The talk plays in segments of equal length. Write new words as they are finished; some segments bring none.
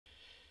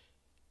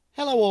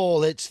Hello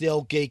all, it's the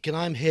Old Geek and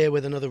I'm here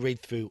with another read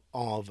through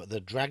of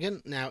The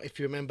Dragon. Now if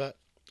you remember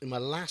in my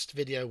last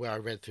video where I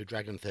read through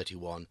Dragon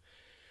 31,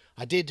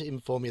 I did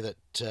inform you that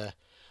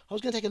I was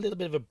going to take a little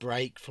bit of a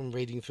break from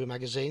reading through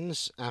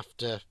magazines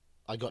after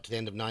I got to the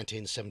end of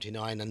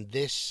 1979, and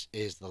this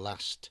is the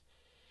last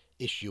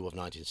issue of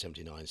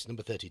 1979. It's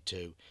number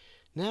 32,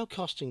 now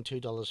costing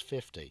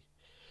 $2.50.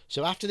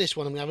 So after this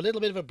one I'm going to have a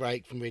little bit of a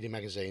break from reading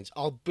magazines.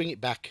 I'll bring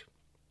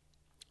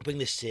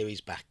this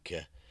series back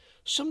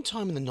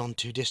sometime in the not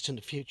too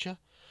distant future,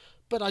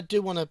 but I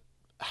do want to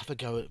have a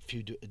go at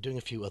doing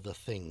a few other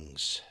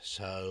things.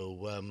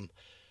 So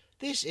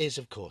this is,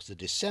 of course, the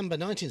December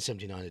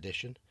 1979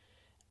 edition,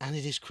 and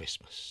it is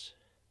Christmas.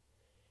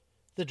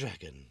 The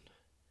Dragon.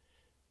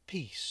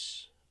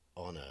 Peace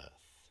on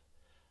Earth.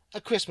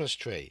 A Christmas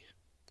tree.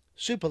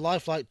 Super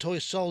lifelike toy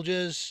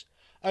soldiers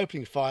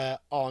opening fire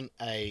on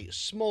a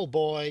small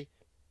boy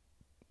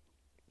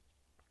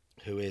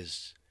who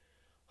is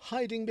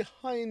hiding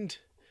behind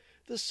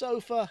the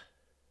sofa.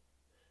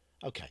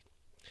 Okay,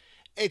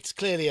 it's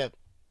clearly a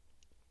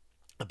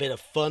bit of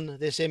fun,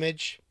 this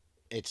image.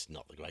 It's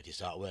not the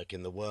greatest artwork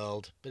in the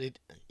world, but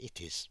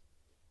it's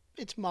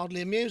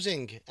mildly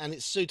amusing, and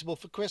it's suitable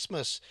for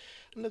Christmas.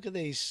 And look at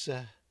these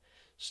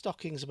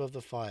stockings above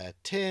the fire.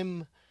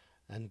 Tim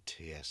and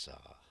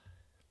TSR.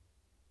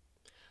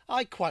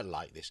 I quite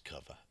like this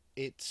cover.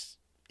 It's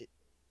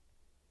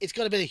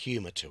got a bit of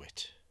humour to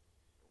it.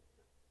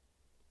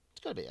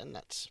 It's got a bit, and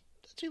that's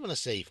what you want to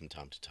see from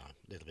time to time.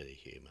 A little bit of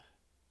humour.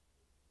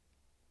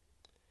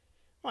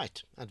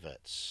 Right,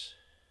 adverts.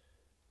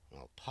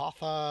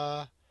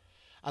 Alpaca.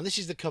 And this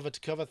is the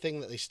cover-to-cover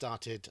thing that they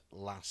started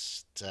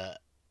last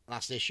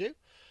issue,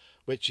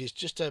 which is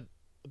just a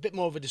bit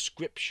more of a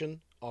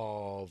description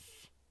of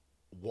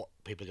what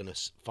people are going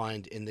to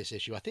find in this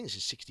issue. I think this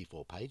is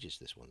 64 pages,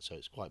 this one, so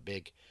it's quite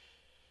big.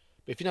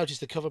 But if you notice,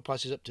 the cover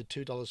price is up to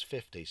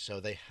 $2.50, so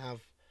they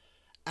have,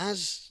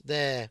 as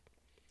their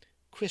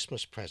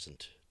Christmas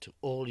present to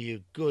all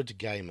you good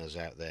gamers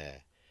out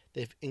there,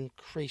 they've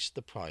increased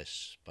the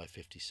price by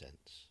 50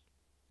 cents.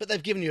 But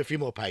they've given you a few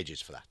more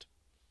pages for that.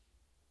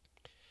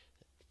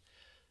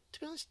 To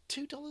be honest,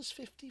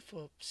 $2.50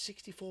 for a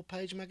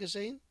 64-page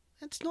magazine?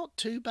 It's not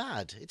too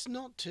bad. It's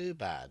not too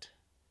bad.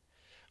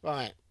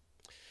 Right.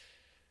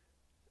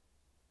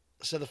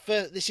 So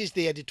this is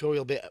the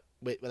editorial bit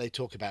where they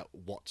talk about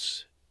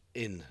what's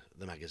in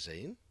the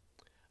magazine.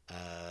 So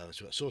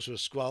we've got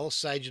Sorcerer's Scroll,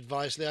 Sage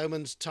Advice, the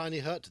Omens, Tiny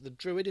Hut, the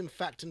Druid in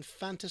Fact and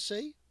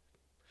Fantasy,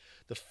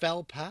 the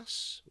Fell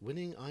Pass,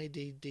 winning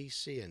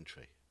IDDC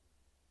entry.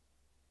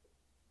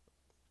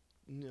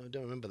 No, I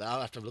don't remember that.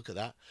 I'll have to have a look at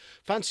that.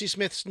 Fancy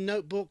Smith's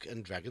Notebook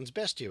and Dragon's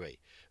Bestiary.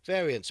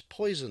 Variants,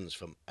 Poisons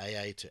from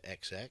AA to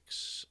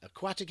XX.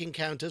 Aquatic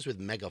Encounters with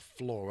Mega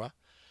Flora.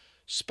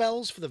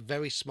 Spells for the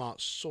Very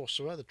Smart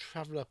Sorcerer, the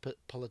Traveller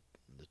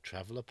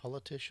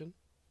Politician.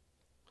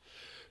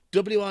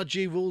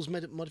 WRG rules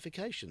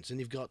modifications, and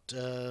you've got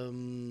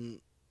WRG,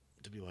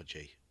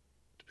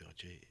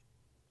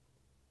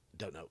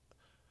 don't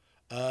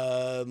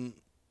know.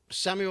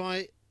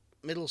 Samurai,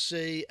 Middle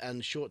Sea,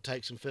 and Short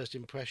Takes and First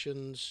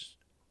Impressions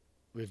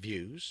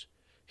reviews.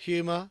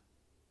 Humour.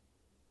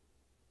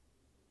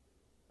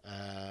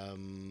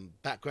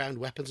 Background,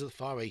 Weapons of the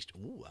Far East.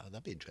 Ooh,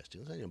 that'd be interesting.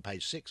 It's only on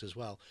page 6 as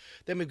well.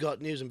 Then we've got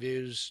News and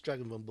Views,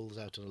 Dragon Rumbles,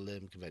 Out on a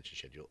Limb, Convention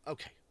Schedule.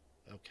 Okay.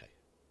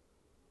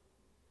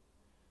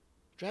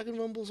 Dragon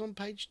Rumbles on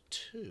page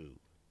 2.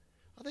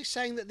 Are they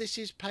saying that this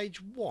is page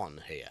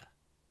 1 here?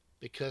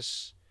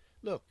 Because,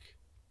 look,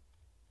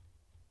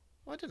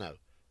 I don't know.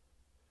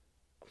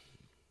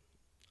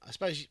 I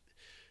suppose,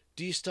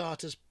 do you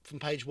start from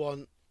page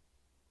 1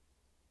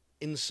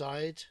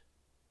 inside?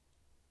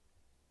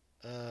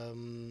 I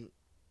don't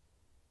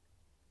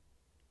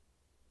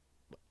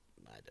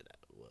know.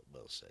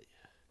 We'll see.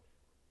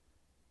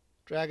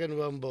 Dragon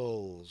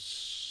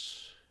Rumbles.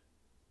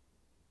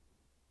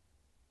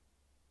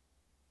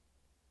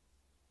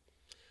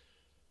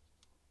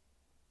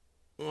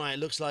 Right,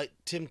 looks like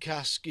Tim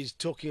Kask is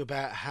talking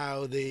about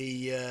how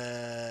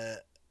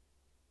the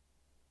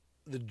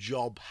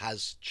job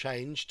has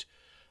changed,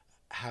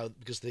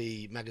 because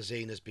the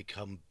magazine has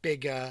become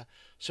bigger,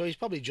 so he's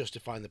probably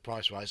justifying the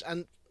price rise.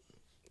 And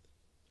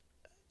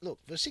look,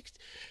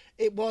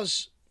 it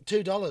was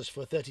 $2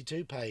 for a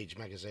 32-page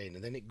magazine,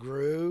 and then it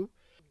grew,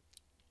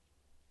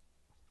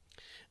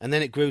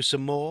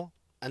 some more,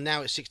 and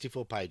now it's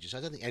 64 pages. I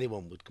don't think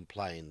anyone would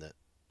complain that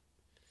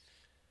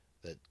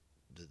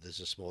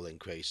there's a small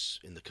increase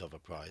in the cover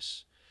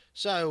price.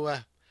 So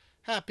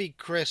happy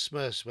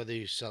Christmas, whether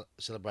you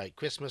celebrate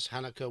Christmas,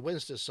 Hanukkah,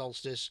 winter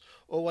solstice,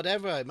 or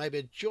whatever. It may be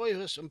a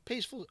joyous and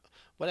peaceful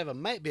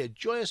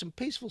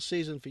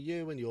season for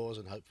you and yours,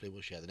 and hopefully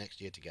we'll share the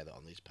next year together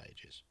on these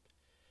pages.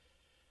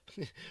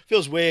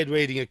 Feels weird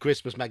reading a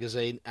Christmas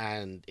magazine,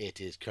 and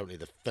it is currently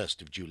the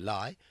 1st of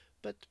July,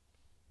 but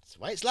that's the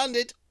way it's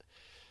landed.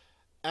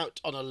 Out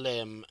on a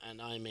limb,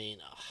 and I mean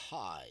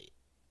high.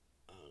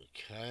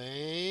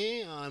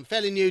 Okay, I'm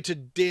fairly new to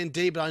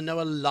D&D, but I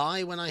know a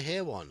lie when I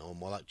hear one, or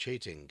more like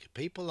cheating.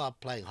 People are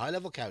playing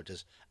high-level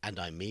characters, and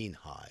I mean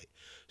high.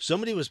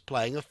 Somebody was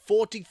playing a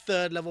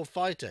 43rd level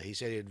fighter. He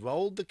said he had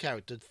rolled the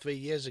character 3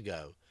 years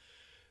ago.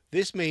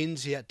 This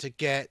means he had to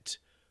get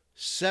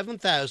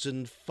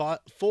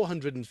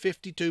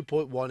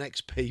 7,452.1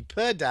 XP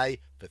per day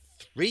for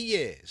 3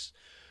 years.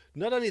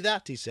 Not only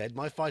that, he said,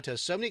 my fighter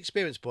has so many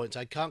experience points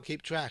I can't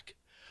keep track.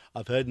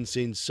 I've heard and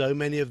seen so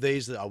many of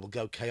these that I will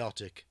go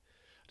chaotic.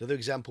 Another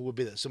example would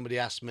be that somebody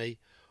asked me,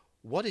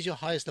 what is your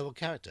highest level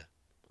character?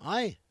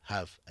 I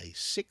have a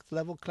 6th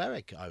level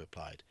cleric, I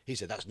replied. He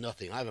said, that's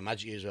nothing. I have a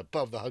magic user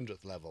above the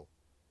 100th level.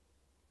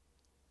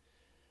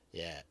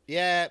 Yeah,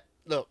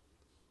 look.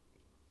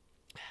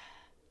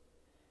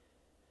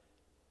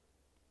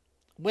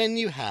 When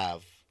you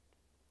have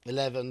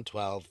 11,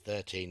 12,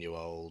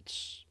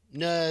 13-year-olds,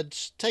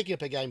 nerds, taking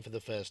up a game for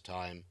the first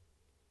time,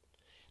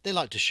 they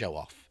like to show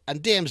off.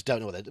 And DMs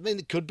don't know what they do. I mean,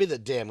 it could be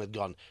that DM had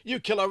gone, you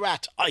kill a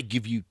rat, I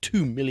give you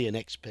 2 million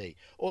XP.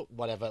 Or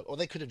whatever. Or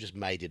they could have just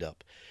made it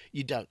up.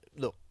 You don't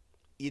know.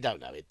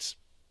 It's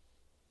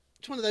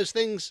one of those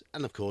things.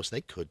 And of course,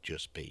 they could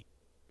just be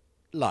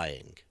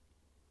lying.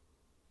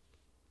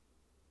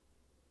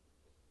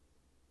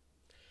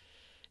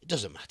 It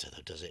doesn't matter,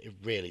 though, does it? It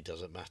really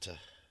doesn't matter.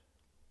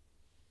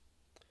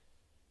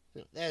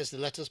 There's the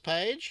letters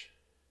page.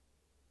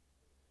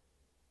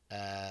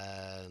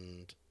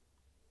 And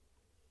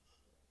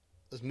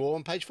there's more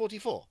on page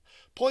 44.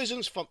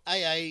 Poisons from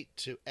AA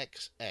to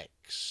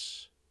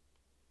XX.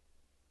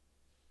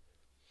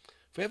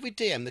 For every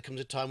DM, there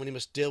comes a time when he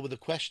must deal with the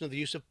question of the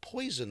use of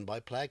poison by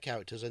player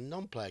characters and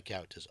non-player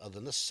characters other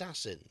than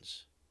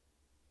assassins.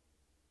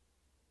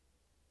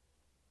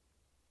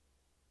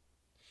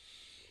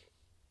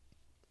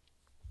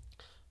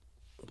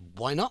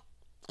 Why not?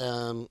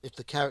 If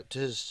the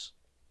characters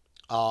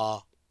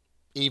are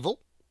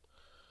evil,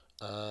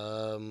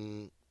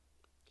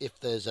 if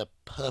there's a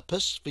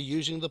purpose for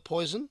using the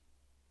poison.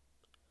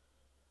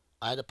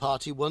 I had a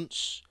party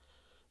once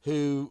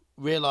who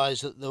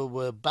realised that there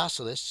were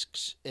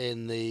basilisks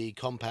in the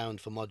compound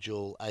for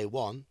module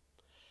A1,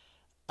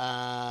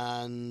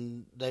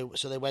 and they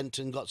went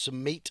and got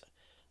some meat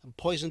and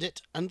poisoned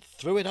it and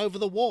threw it over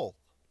the wall.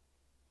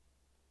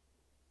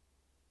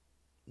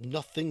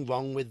 Nothing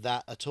wrong with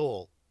that at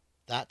all.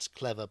 That's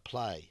clever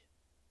play.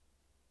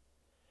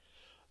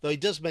 Though he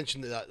does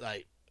mention that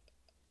they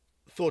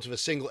thought of a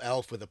single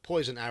elf with a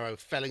poison arrow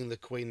felling the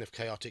queen of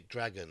chaotic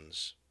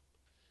dragons.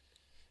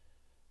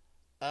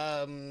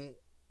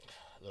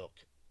 Look,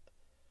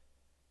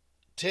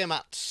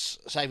 Tiamat's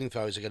saving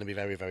throws are going to be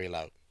very, very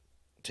low.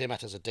 Tiamat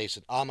has a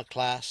decent armor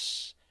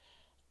class,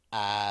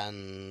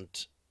 and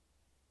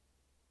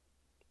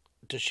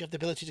does she have the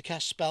ability to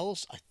cast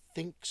spells? I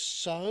think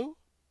so.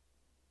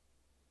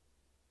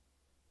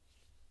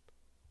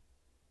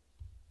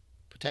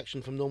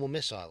 Protection from normal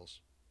missiles.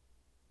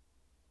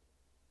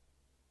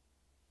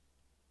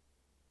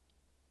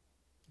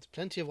 There's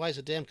plenty of ways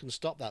a DM can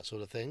stop that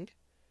sort of thing.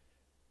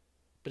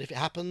 But if it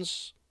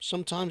happens,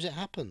 sometimes it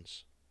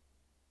happens.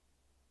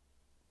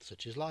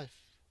 Such is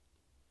life.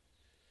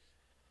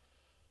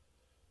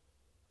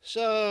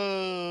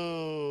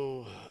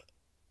 So,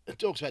 it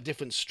talks about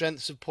different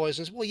strengths of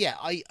poisons. Well, yeah,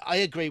 I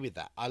agree with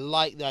that. I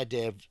like the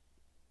idea of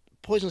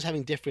poisons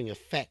having differing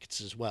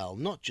effects as well,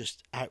 not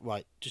just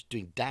outright just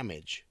doing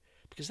damage,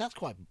 because that's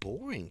quite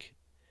boring.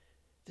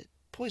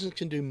 Poisons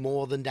can do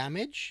more than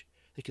damage.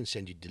 They can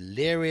send you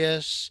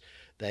delirious,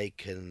 they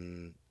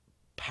can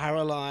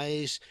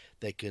paralyze,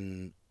 they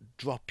can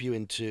drop you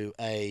into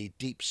a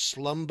deep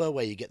slumber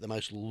where you get the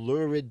most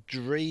lurid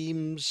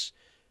dreams.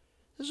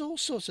 There's all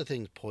sorts of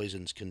things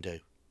poisons can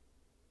do.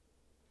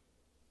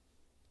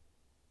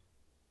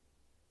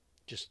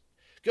 Just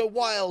go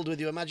wild with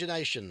your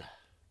imagination.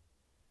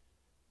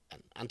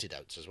 And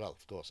antidotes as well,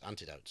 of course,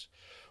 antidotes.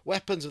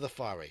 Weapons of the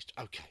Far East.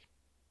 Okay.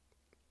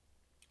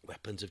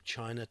 Weapons of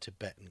China,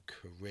 Tibet and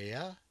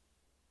Korea.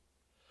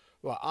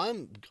 Right,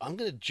 I'm going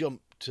to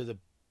jump to the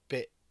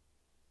bit.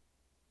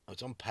 Oh,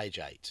 it's on page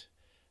 8.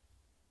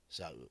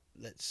 So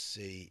let's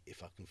see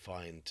if I can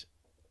find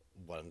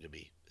what I'm going to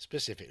be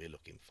specifically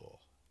looking for.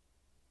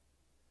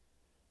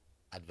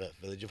 Advert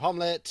Village of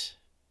Homlet.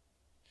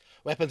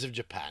 Weapons of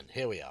Japan.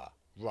 Here we are.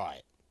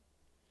 Right.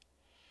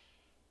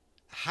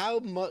 How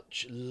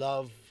much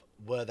love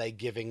were they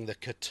giving the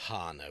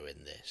katana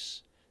in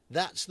this?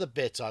 That's the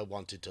bit I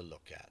wanted to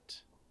look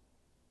at.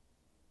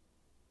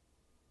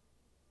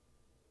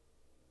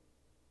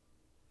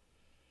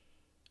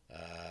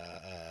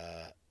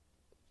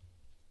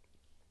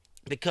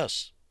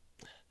 Because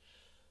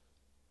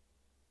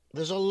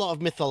there's a lot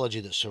of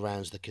mythology that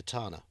surrounds the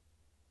katana.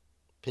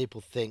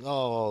 People think,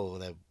 oh,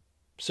 they're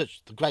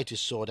such the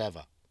greatest sword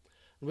ever.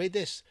 And read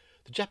this.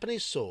 The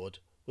Japanese sword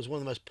was one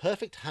of the most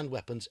perfect hand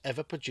weapons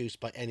ever produced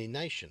by any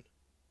nation.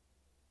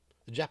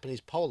 The Japanese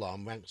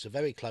polearm ranks a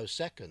very close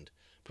second,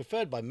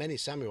 preferred by many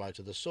samurai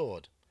to the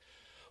sword.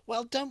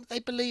 Well, don't they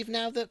believe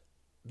now that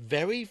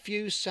very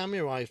few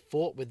samurai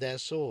fought with their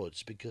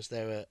swords because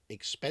they were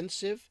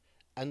expensive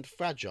and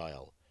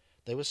fragile,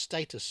 They were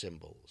status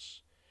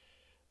symbols.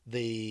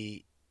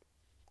 The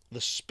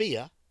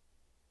spear,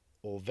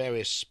 or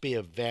various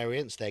spear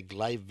variants, their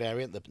glaive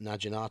variant, the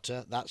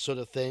naginata, that sort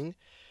of thing,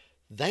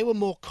 they were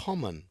more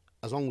common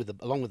along with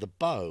the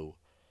bow,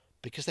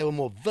 because they were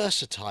more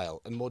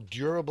versatile and more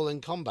durable in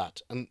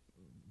combat and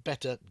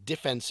better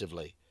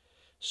defensively.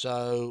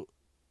 So,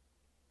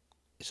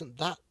 isn't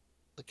that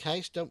the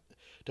case? Don't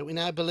we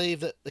now believe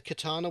that the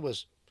katana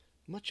was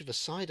much of a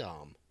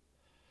sidearm?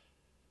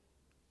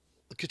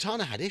 The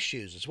katana had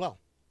issues as well.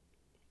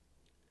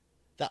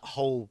 That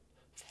whole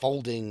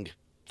folding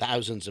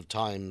thousands of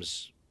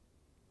times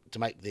to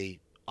make the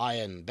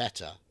iron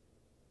better,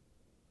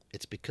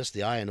 it's because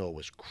the iron ore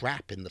was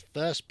crap in the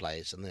first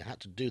place, and they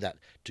had to do that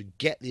to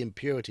get the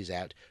impurities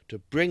out, to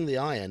bring the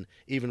iron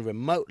even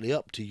remotely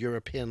up to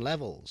European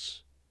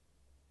levels.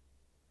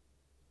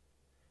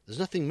 There's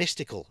nothing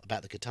mystical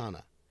about the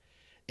katana.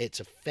 It's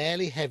a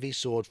fairly heavy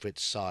sword for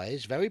its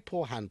size, very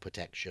poor hand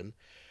protection,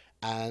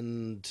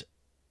 and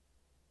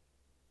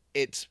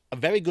it's a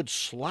very good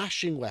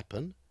slashing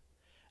weapon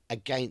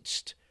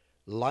against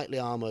lightly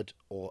armoured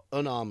or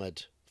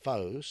unarmoured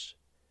foes,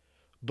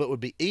 but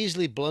would be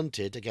easily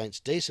blunted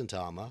against decent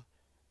armour,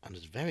 and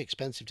is very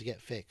expensive to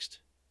get fixed.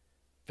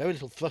 Very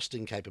little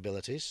thrusting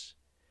capabilities,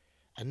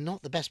 and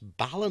not the best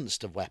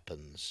balanced of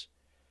weapons.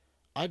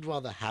 I'd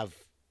rather have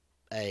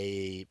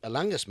a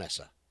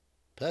Langusmesser,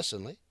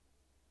 personally.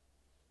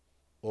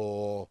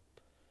 Or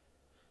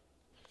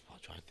I'm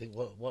trying to think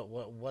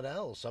what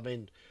else. I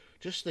mean,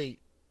 just the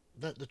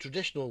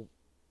traditional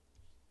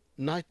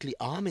knightly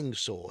arming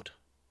sword.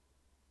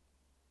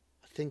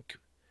 I think,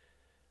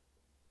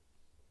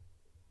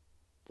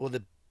 or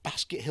the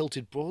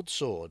basket-hilted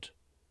broadsword,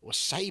 or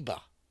saber,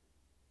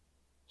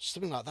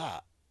 something like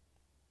that.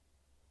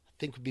 I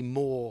think would be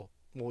more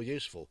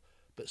useful.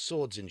 But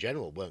swords in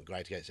general weren't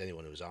great against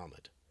anyone who was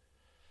armoured.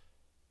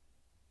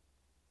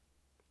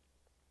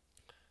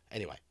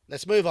 Anyway,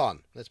 let's move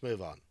on.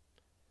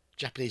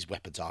 Japanese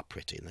weapons are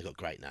pretty, and they've got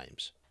great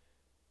names.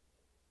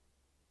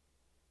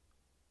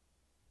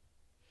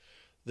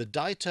 The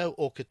daito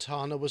or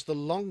katana was the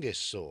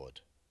longest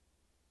sword.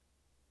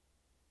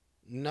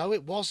 No,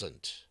 it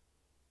wasn't.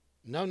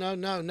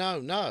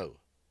 No.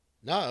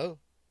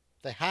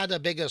 They had a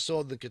bigger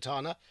sword than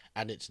katana,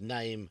 and its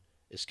name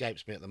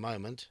escapes me at the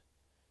moment.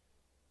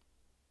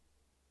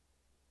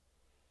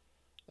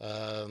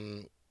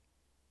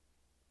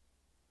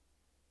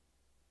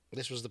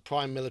 This was the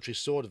prime military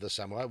sword of the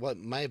samurai. Well, it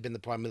may have been the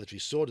prime military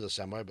sword of the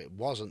samurai, but it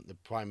wasn't the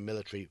prime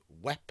military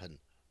weapon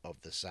of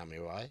the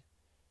samurai.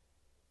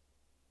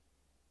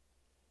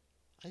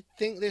 I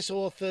think this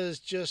author's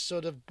just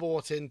sort of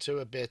bought into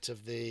a bit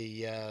of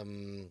the...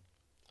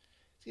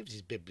 gives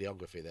his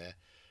bibliography there,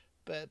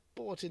 but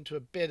bought into a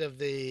bit of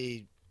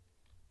the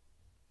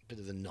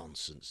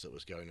nonsense that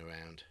was going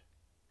around.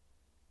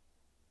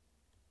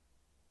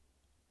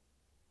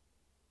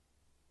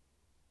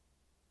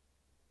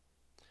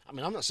 I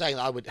mean, I'm not saying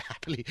that I would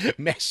happily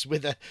mess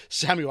with a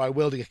samurai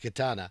wielding a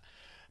katana,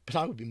 but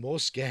I would be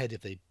more scared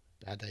if they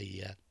had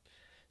a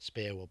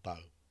spear or bow,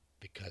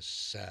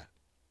 because,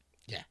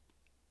 yeah,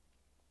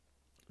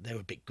 they were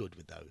a bit good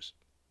with those.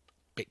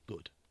 Bit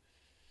good.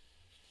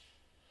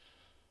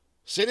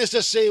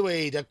 Sinister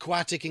seaweed,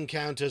 aquatic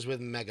encounters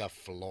with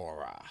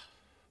megaflora.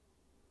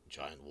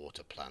 Giant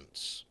water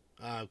plants.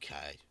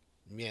 Okay.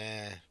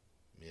 Yeah.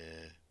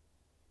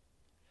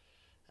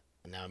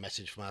 And now a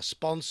message from our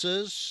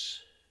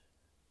sponsors.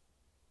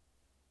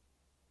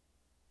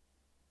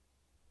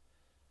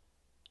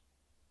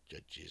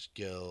 Judges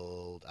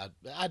Guild.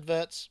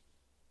 Adverts.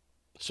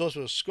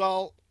 Sorcerer's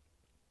Scroll.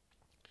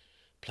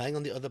 Playing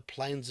on the other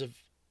planes of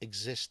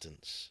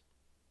existence.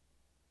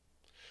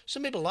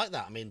 Some people like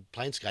that. I mean,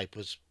 Planescape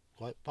was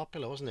quite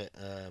popular, wasn't it?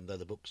 Though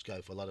the books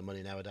go for a lot of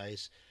money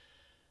nowadays.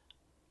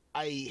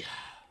 I'm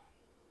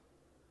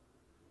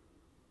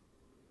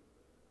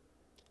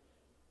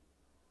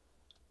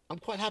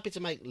quite happy to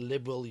make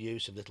liberal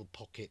use of little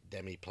pocket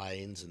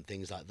demi-planes and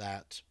things like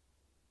that,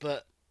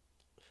 but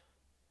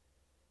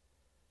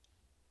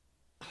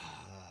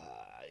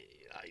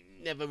I've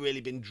never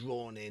really been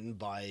drawn in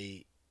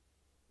by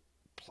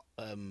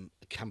a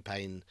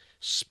campaign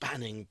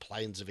spanning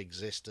planes of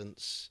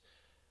existence.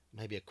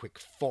 Maybe a quick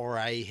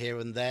foray here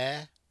and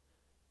there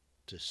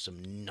to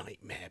some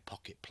nightmare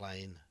pocket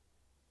plane,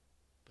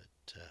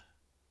 but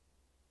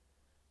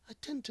I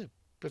tend to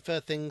prefer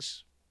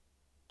things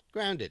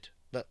grounded.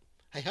 But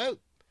hey ho,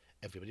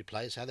 everybody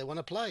plays how they want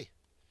to play.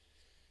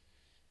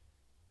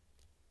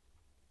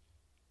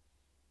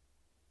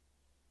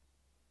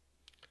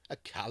 A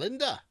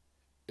calendar.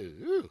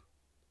 Ooh.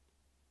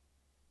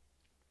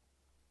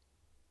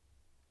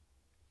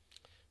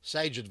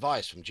 Sage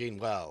advice from Gene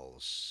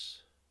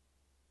Wells.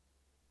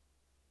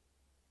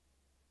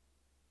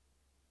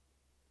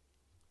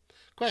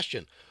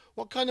 Question.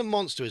 What kind of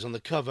monster is on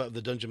the cover of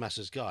the Dungeon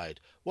Master's Guide?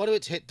 What are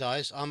its hit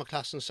dice, armor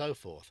class and so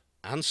forth?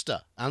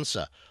 Answer.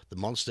 The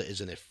monster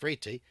is an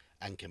Ifriti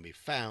and can be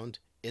found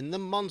in the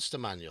monster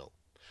manual.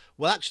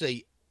 Well,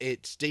 actually,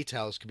 its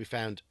details can be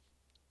found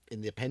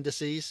in the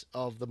appendices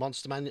of the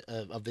monster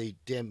of the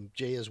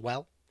DMG as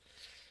well.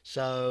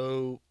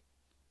 So,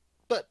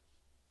 but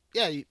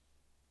yeah, you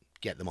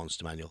get the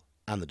Monster Manual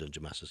and the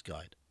Dungeon Master's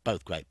Guide,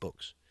 both great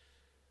books.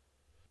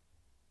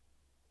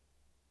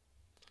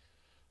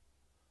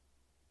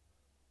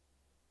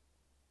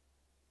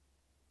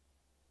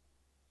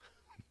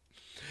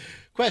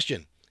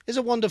 Question: is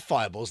a wand of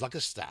fireballs like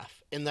a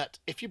staff in that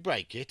if you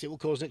break it, it will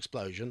cause an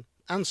explosion?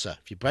 Answer: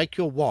 if you break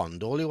your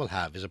wand, all you will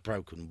have is a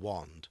broken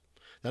wand.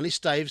 The only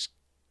staves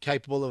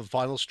capable of a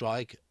final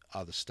strike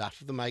are the Staff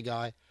of the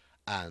Magi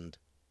and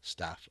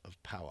Staff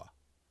of Power.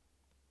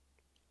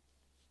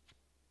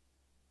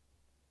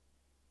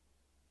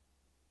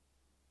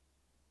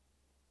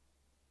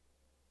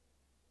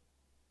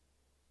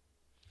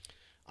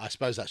 I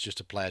suppose that's just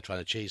a player trying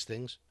to cheese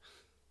things.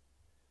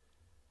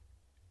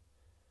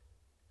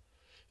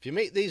 If you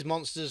meet these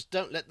monsters,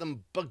 don't let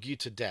them bug you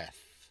to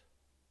death.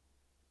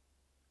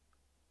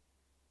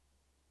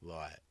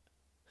 Right.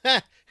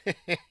 I've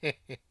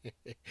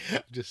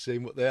just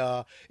seen what they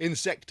are.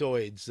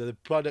 Insectoids. They're the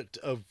product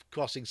of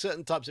crossing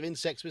certain types of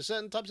insects with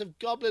certain types of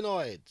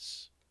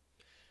goblinoids.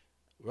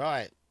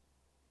 Right.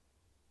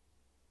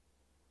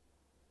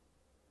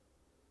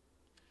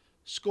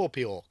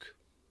 Scorpiorc.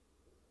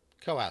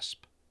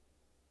 Coasp.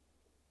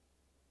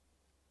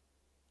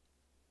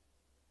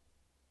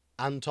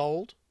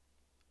 Untold.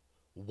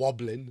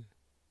 Woblin.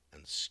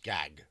 And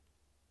Skag.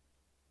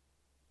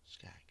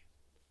 Skag.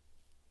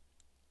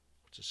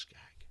 What's a skag?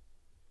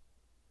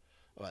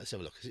 All right, let's have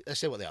a look. Let's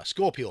see what they are.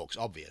 Scorpiorcs,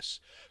 obvious.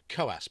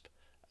 Coasp,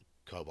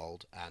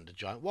 kobold, and a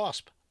giant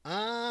wasp.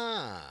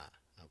 Ah,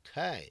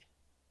 okay.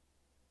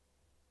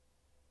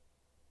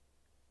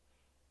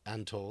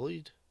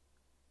 Untold,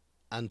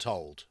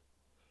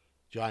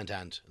 giant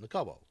ant, and a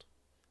kobold.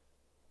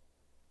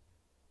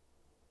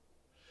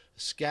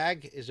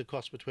 Skag is a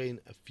cross between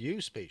a few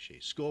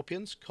species: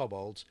 scorpions,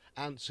 kobolds,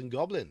 ants, and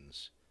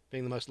goblins,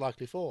 being the most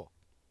likely four.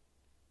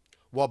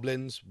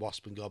 Woblins,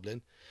 wasp, and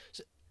goblin.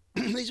 So,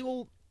 these are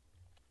all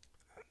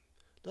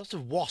lots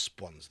of wasp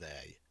ones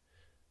there.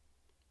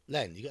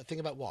 Len, you got to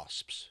think about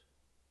wasps.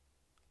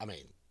 I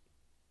mean,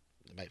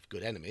 they make for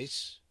good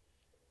enemies.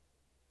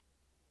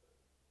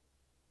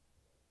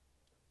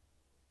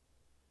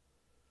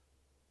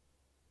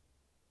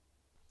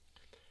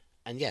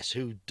 And yes,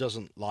 who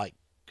doesn't like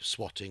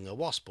swatting a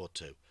wasp or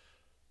two?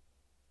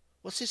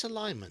 What's this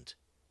alignment?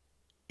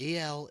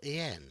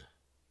 ELEN.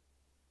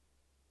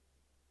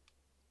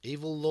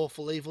 Evil,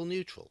 lawful, evil,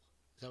 neutral.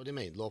 Is that what you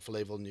mean? Lawful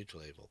evil,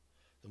 neutral evil.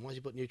 Then why did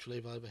you put neutral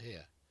evil over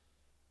here?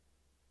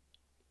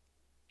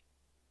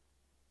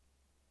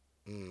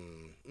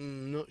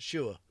 Not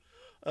sure.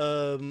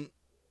 But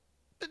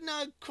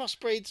no,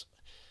 crossbreeds.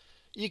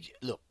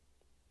 Look,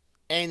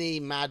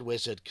 any mad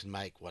wizard can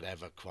make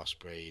whatever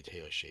crossbreed he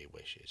or she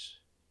wishes.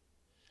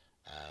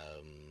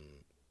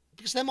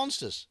 Because they're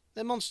monsters.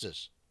 They're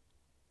monsters.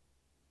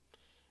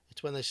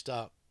 It's when they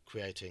start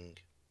creating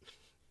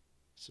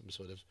some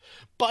sort of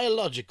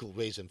biological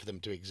reason for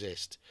them to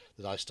exist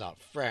that I start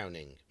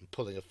frowning and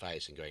pulling a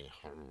face and going,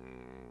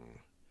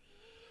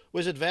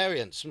 Wizard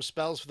variants, some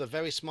spells for the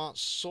very smart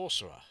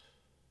sorcerer.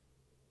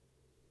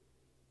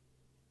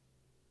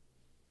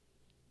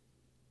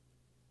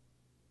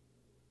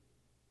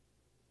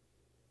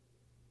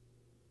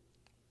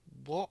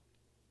 What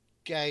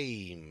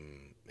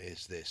game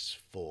is this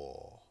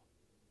for?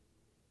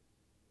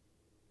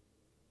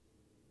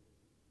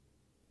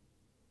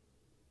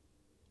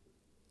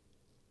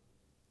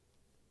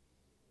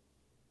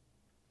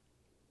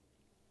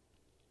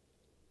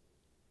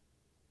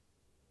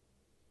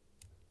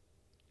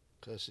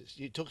 Because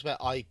it talks about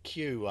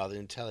IQ rather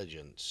than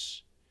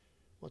intelligence.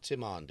 What's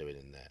Iman doing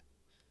in there?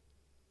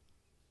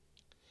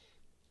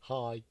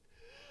 Hi.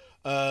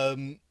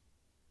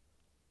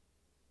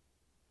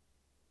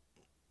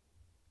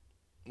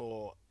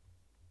 More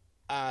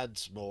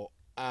ads, more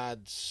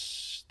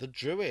ads. The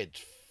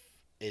Druid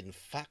in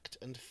Fact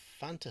and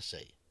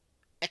Fantasy.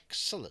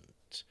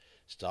 Excellent.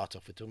 Start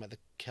off with talking about the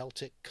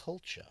Celtic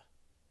culture.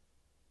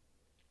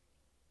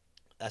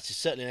 That is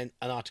certainly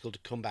an article to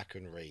come back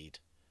and read.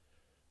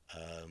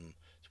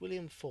 It's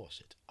William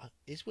Fawcett.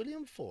 Is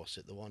William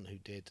Fawcett the one who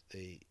did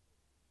the...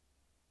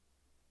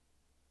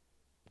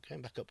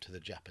 Going back up to the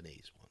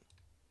Japanese one.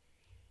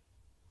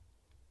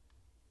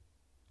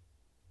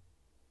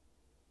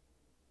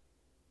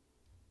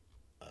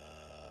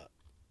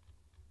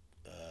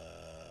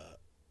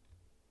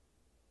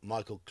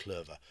 Michael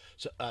Clover.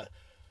 So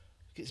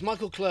it's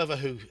Michael Clover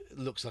who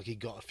looks like he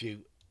got a few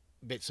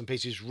bits and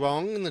pieces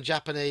wrong in the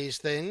Japanese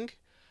thing.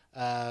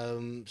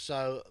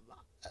 So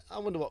I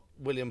wonder what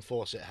William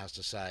Fawcett has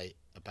to say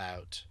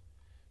about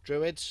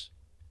druids.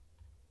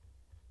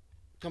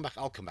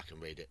 I'll come back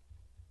and read it.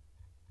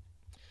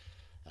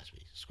 As we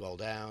scroll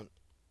down,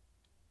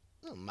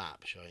 a little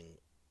map showing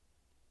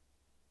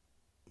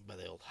where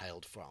they all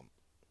hailed from.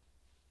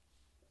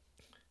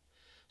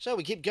 So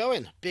we keep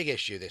going. Big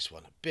issue, this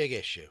one. Big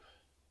issue.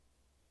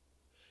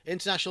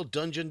 International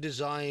Dungeon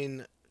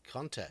Design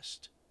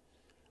Contest.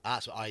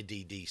 That's what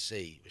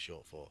IDDC was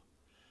short for.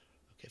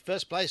 Okay,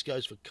 first place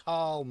goes for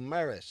Carl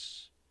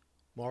Morris.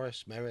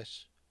 Morris.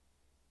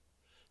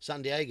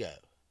 San Diego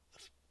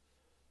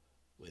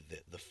with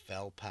the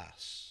Fell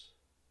Pass.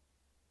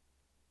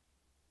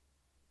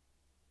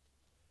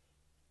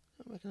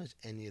 I don't recognise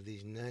any of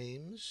these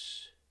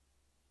names.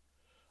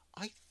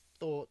 I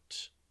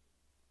thought,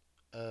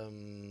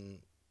 no,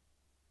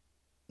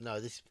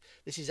 this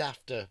is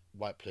after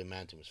White Plume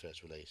Mountain was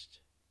first released.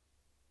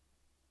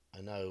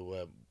 I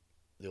know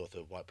the author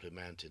of White Plume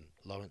Mountain,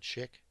 Lawrence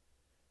Schick.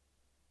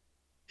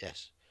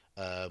 Yes,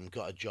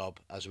 got a job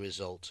as a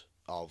result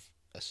of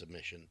a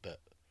submission, but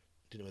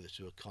didn't know whether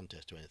to do a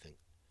contest or anything.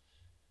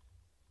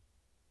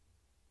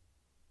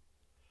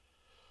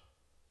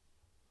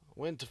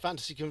 Went to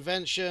Fantasy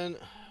Convention,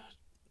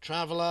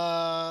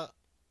 Traveller.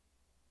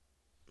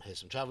 Here's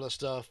some Traveller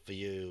stuff for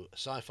you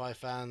sci-fi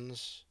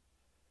fans.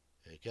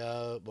 There you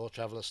go, more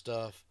Traveller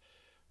stuff.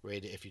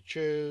 Read it if you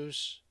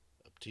choose,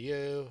 up to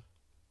you.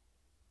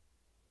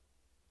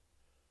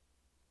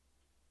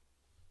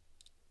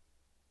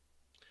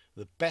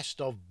 The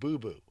Best of Boo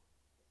Boo.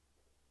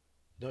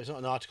 No, it's not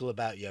an article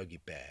about Yogi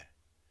Bear.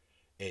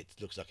 It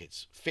looks like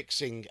it's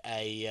fixing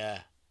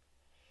a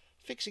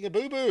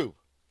boo boo,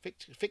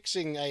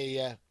 fixing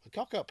a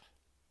cock up.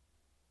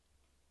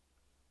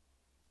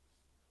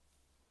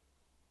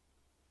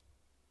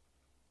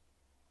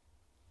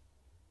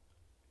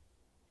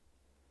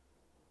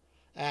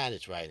 And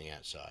it's raining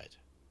outside.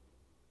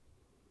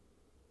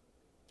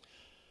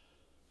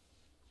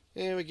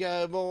 Here we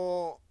go,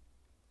 more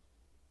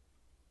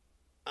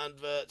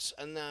adverts.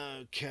 And now,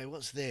 okay,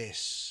 what's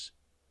this?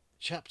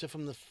 Chapter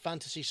from the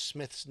Fantasy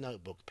Smith's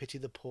Notebook. Pity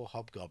the poor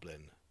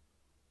hobgoblin.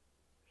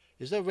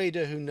 Is there a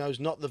reader who knows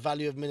not the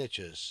value of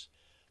miniatures?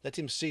 Let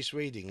him cease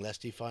reading,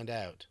 lest he find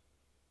out.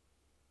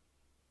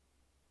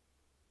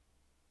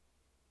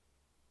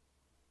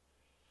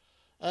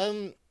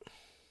 I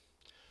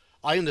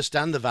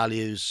understand the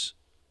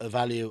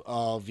value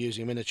of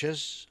using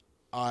miniatures.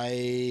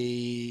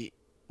 I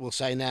will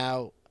say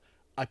now,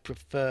 I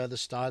prefer the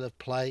style of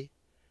play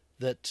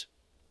that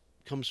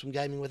comes from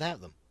gaming without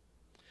them.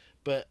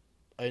 But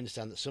I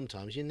understand that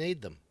sometimes you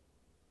need them.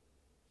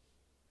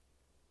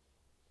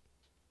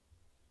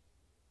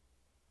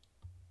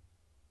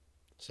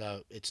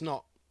 So it's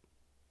not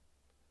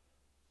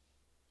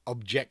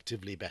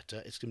objectively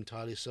better, it's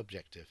entirely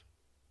subjective.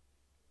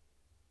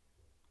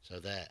 So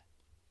there.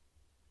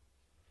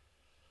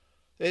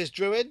 There's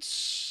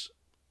Druids.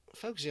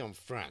 Focusing on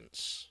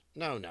France.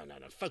 No.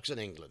 Focus on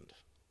England.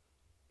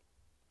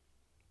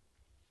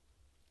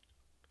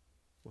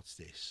 What's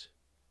this?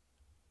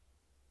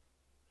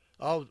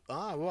 Oh,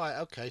 right,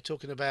 okay.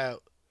 Talking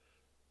about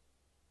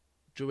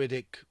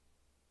Druidic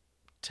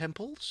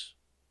temples.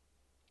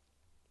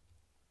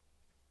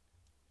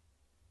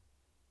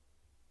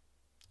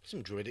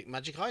 Some Druidic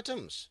magic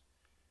items.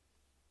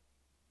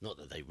 Not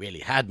that they really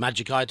had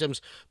magic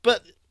items,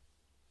 but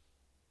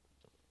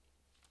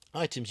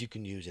items you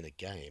can use in a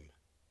game.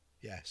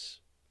 Yes.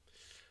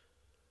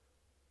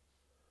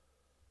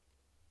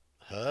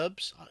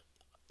 Herbs.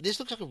 This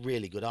looks like a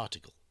really good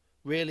article.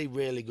 Really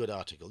good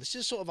article. This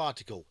is a sort of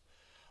article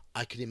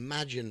I can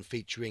imagine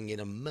featuring in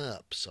a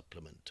MERP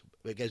supplement,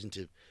 where it goes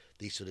into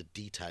these sort of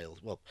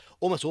details. Well,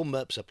 almost all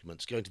MERP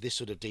supplements go into this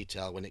sort of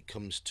detail when it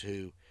comes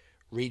to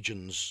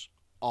regions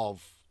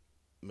of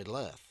Middle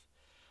Earth.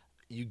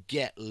 You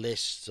get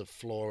lists of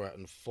flora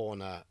and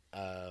fauna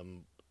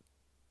and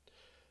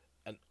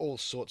all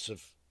sorts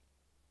of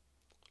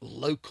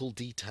local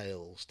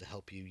details to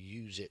help you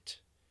use it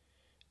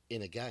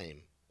in a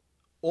game.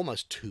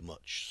 Almost too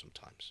much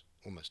sometimes.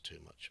 Almost too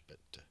much. But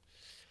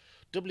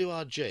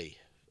WRG.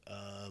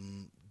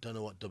 Don't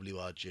know what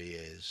WRG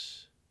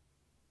is.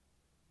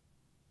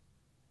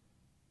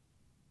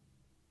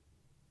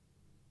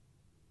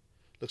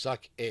 Looks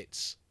like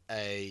it's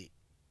a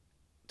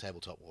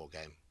tabletop war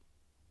game.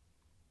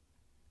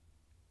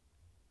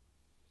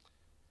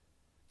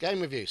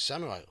 Game review,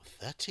 Samurai,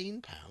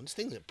 £13.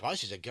 Things that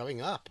prices are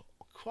going up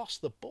across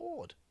the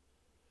board.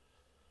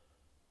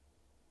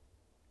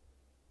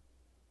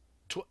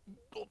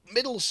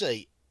 Middle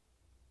Sea,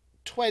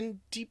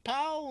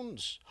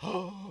 £20.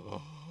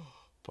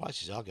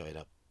 Prices are going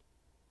up.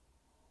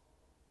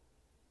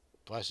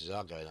 Prices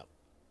are going up.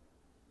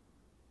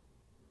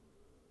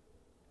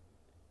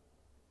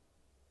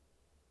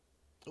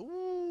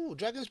 Ooh,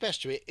 Dragon's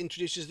Bestiary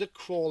introduces the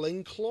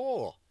Crawling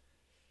Claw.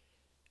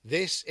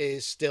 This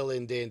is still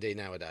in D&D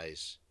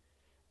nowadays.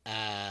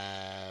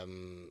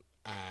 And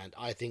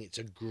I think it's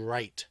a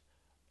great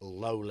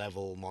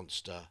low-level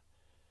monster.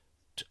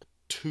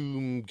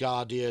 Tomb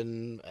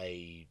Guardian,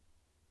 you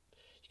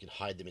can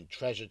hide them in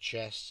treasure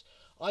chests.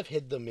 I've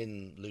hid them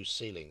in loose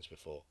ceilings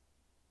before.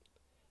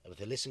 And if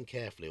they listen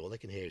carefully, all they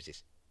can hear is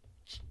this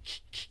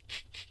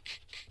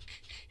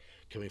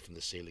coming from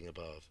the ceiling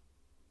above.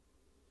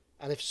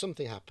 And if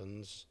something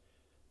happens,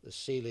 the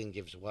ceiling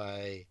gives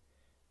way,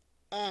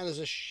 and there's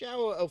a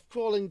shower of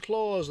crawling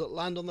claws that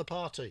land on the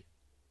party.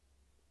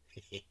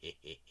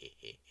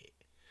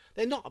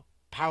 They're not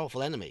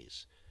powerful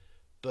enemies,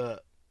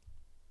 but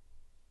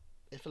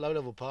if a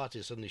low-level party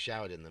is suddenly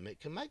showered in them, it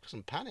can make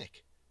some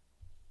panic.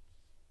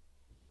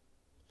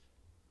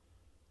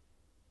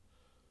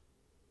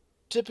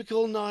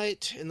 Typical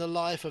night in the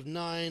life of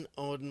 9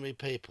 ordinary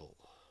people.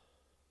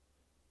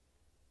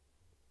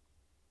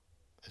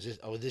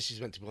 This is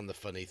meant to be one of the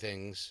funny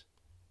things.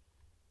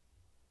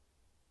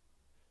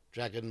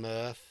 Dragon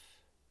mirth.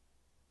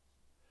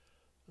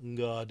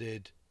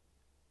 Unguarded.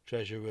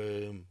 Treasure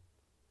room.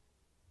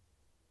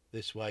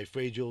 This way,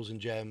 free jewels and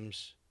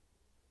gems.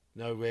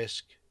 No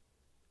risk.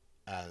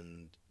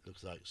 And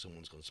looks like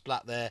someone's gone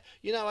splat there.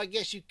 You know, I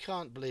guess you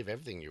can't believe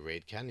everything you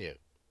read, can you?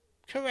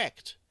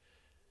 Correct.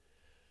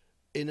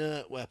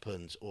 Inert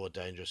weapons or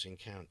dangerous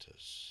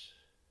encounters.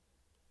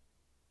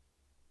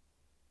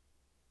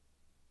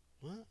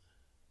 What?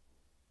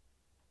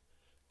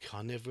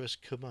 Carnivorous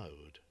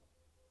commode.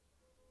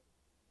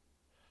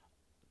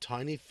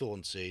 Tiny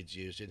thorn seeds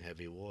used in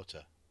heavy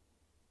water.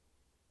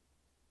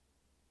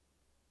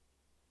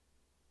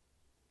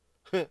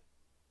 The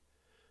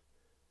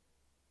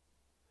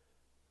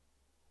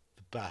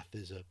bath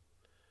is a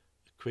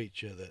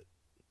creature that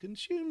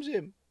consumes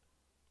him.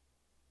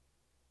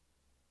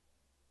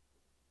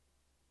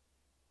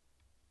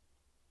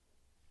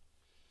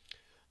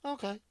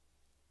 Okay.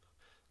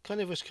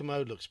 Carnivorous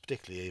commode looks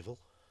particularly evil.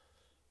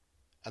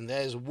 And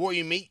there's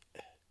wormy.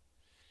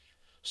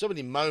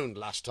 Somebody moaned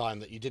last time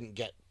that you didn't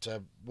get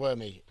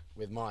wormy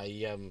with my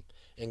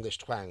English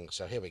twang,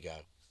 so here we go.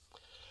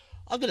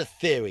 I've got a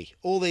theory.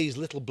 All these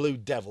little blue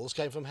devils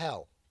came from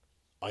hell.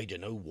 I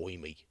don't know why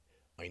me.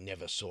 I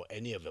never saw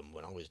any of them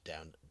when I was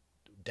down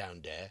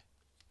there.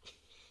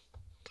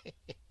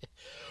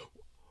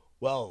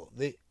 Well,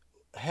 the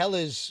hell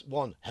is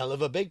one hell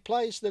of a big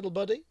place, little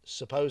buddy.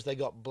 Suppose they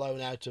got blown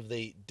out of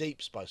the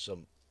deeps by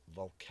some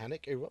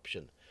volcanic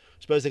eruption.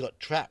 Suppose they got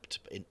trapped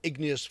in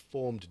igneous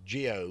formed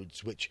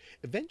geodes, which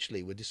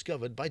eventually were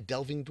discovered by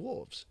delving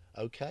dwarves.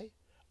 Okay,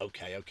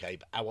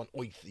 but how on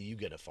earth are you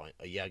gonna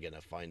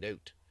find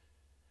out?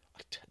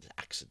 The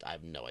accent, I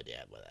have no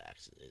idea what that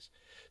accent is.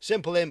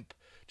 Simple imp,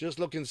 just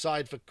look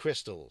inside for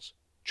crystals.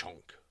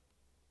 Chonk.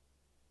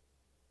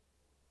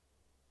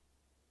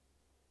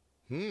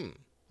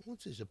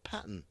 What's this? A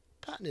pattern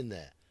in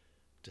there.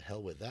 To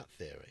hell with that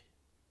theory.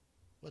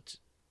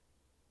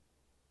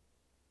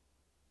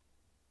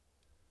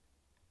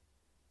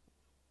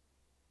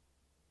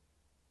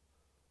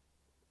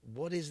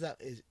 What is that?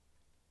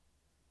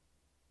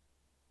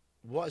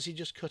 What has he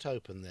just cut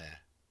open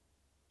there?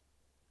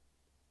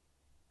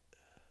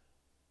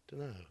 Don't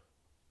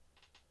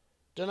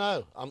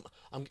know.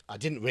 I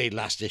didn't read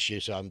last issue,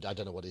 so I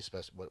don't know what he's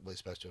supposed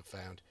to have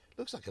found.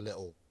 Looks like a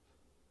little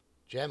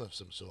gem of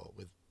some sort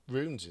with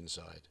runes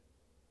inside.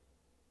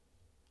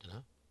 Don't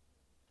know.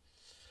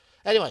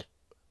 Anyway,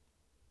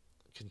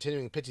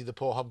 continuing Pity the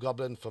Poor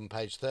Hobgoblin from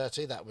page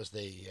 30. That was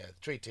the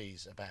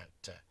treatise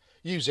about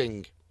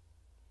using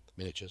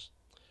miniatures.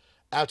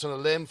 Out on a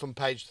Limb from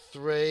page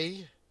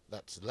 3.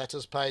 That's the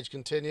letters page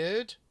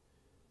continued.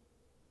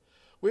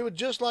 We would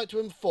just like to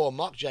inform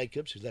Mark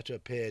Jacobs, whose letter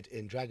appeared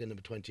in Dragon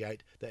number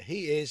 28, that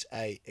he is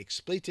a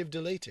expletive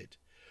deleted.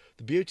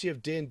 The beauty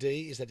of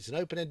D&D is that it's an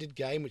open-ended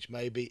game which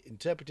may be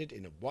interpreted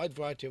in a wide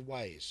variety of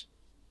ways.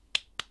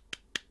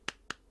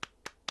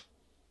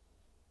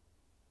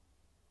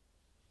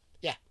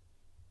 Yeah.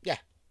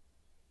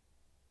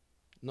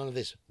 None of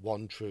this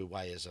one true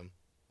wayism.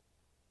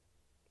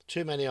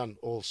 Too many on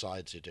all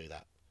sides who do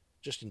that.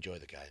 Just enjoy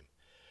the game.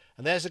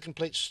 And there's a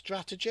complete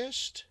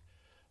strategist.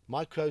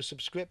 Micro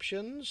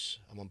subscriptions.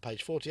 I'm on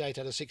page 48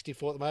 out of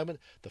 64 at the moment.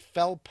 The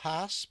Fell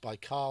Pass by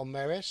Carl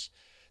Merris.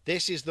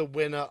 This is the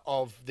winner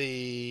of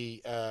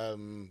the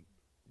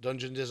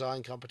dungeon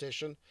design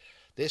competition.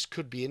 This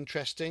could be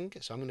interesting.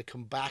 So I'm going to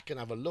come back and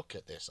have a look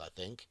at this, I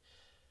think.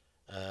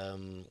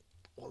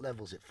 What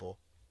level is it for?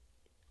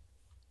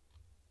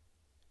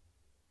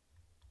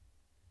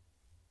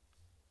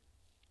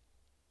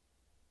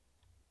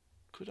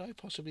 Could I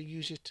possibly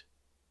use it?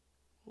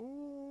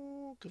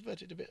 Oh,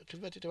 convert it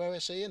to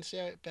OSE and see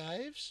how it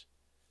behaves.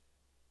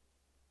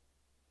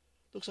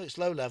 Looks like it's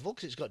low level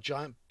because it's got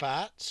giant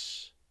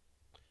bats.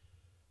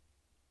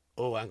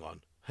 Oh, hang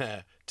on.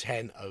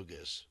 10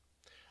 ogres.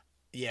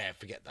 Yeah,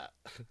 forget that.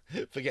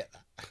 Forget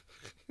that.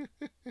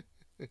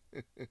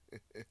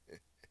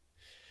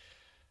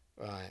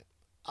 Right.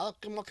 I'll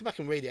come back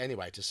and read it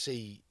anyway to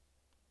see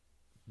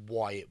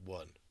why it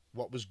won.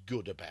 What was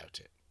good about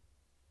it.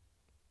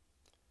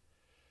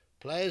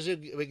 Players who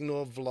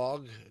ignore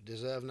Vlog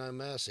deserve no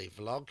mercy.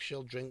 Vlog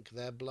shall drink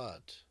their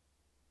blood.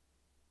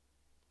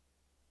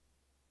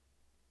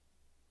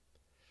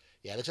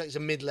 Yeah, looks like it's a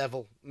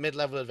mid-level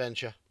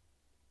adventure.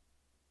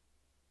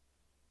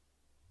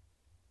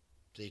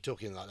 So you're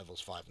talking like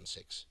levels 5 and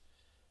 6.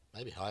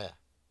 Maybe higher.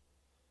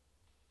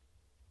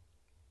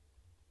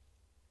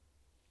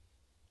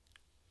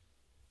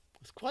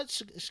 It's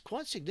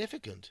quite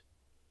significant.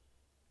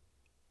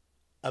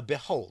 A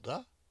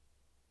beholder?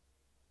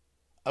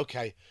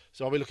 Okay,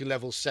 so are we looking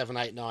levels 7,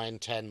 8, 9,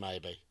 10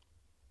 maybe?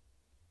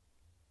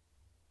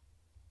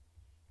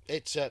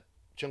 It's a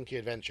chunky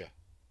adventure.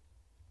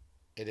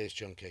 It is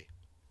chunky.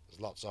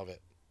 There's lots of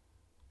it.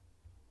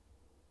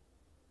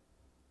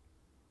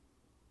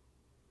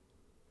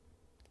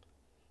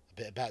 A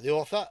bit about the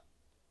author.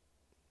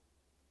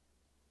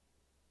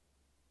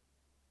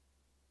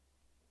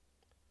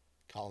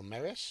 Carl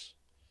Merris.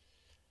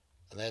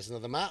 And there's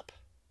another map.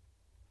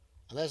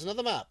 And there's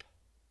another map.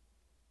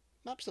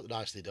 Maps look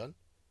nicely done.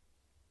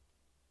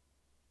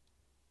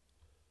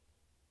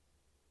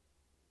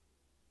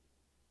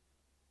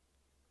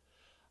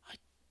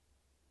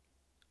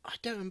 I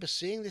don't remember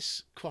seeing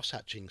this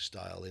cross-hatching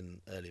style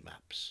in early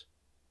maps.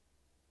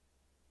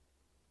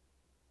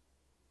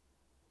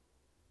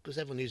 Because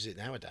everyone uses it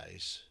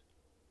nowadays.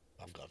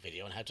 I've got a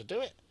video on how to do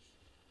it.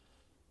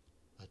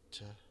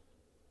 But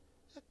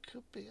that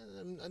could be...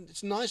 and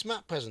it's a nice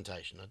map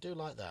presentation. I do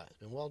like that. It's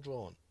been well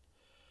drawn.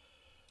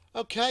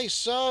 Okay,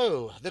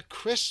 so the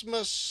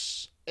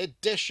Christmas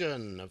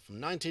edition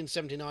from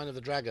 1979 of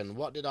the Dragon.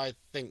 What did I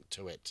think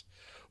to it?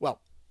 Well,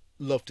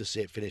 love to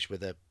see it finish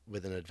with an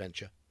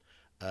adventure.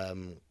 A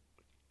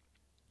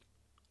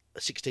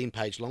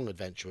 16-page long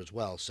adventure as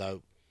well.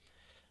 So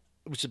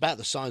it was about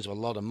the size of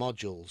a lot of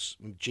modules.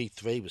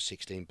 G3 was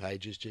 16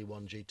 pages.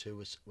 G1,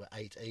 G2 were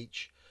 8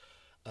 each.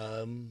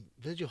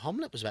 Village of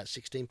Homlet was about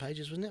 16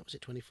 pages, wasn't it? Was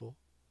it 24?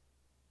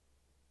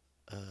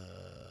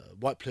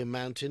 White Plume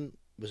Mountain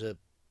was a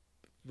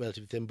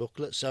relatively thin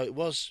booklet, so it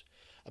was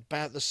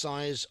about the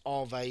size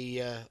of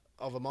a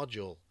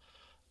module.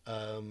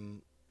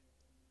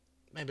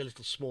 Maybe a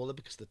little smaller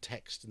because the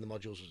text in the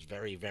modules was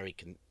very, very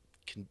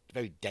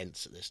very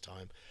dense at this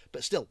time,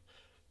 but still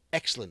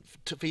excellent.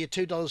 For your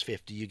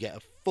 $2.50 you get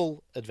a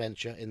full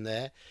adventure in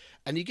there,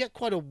 and you get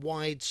quite a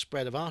wide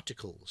spread of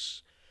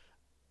articles.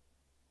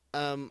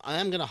 I am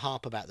going to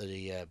harp about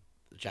the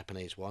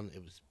Japanese one.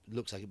 It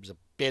looks like it was a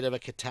bit of a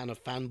Katana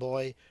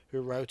fanboy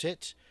who wrote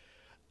it.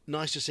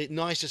 Nice to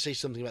see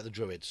something about the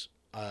Druids.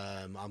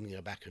 I'm going to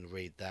go back and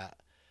read that.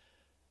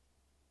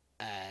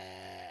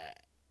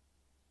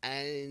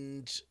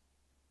 And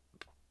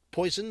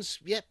poisons,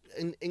 yep,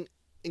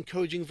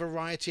 encouraging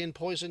variety in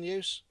poison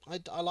use.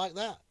 I like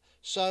that.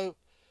 So,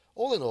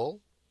 all in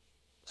all,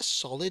 a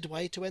solid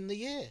way to end the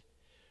year.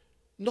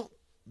 Not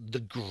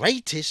the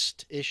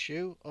greatest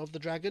issue of the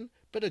Dragon,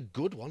 but a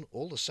good one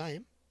all the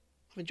same.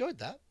 I've enjoyed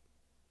that.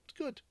 It's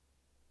good.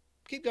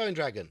 Keep going,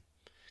 Dragon.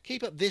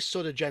 Keep up this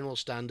sort of general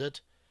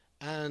standard,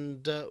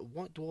 and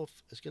White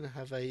Dwarf is going to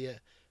have a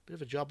bit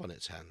of a job on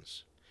its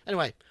hands.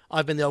 Anyway,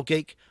 I've been the Old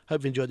Geek.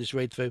 Hope you enjoyed this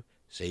read through.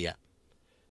 See ya.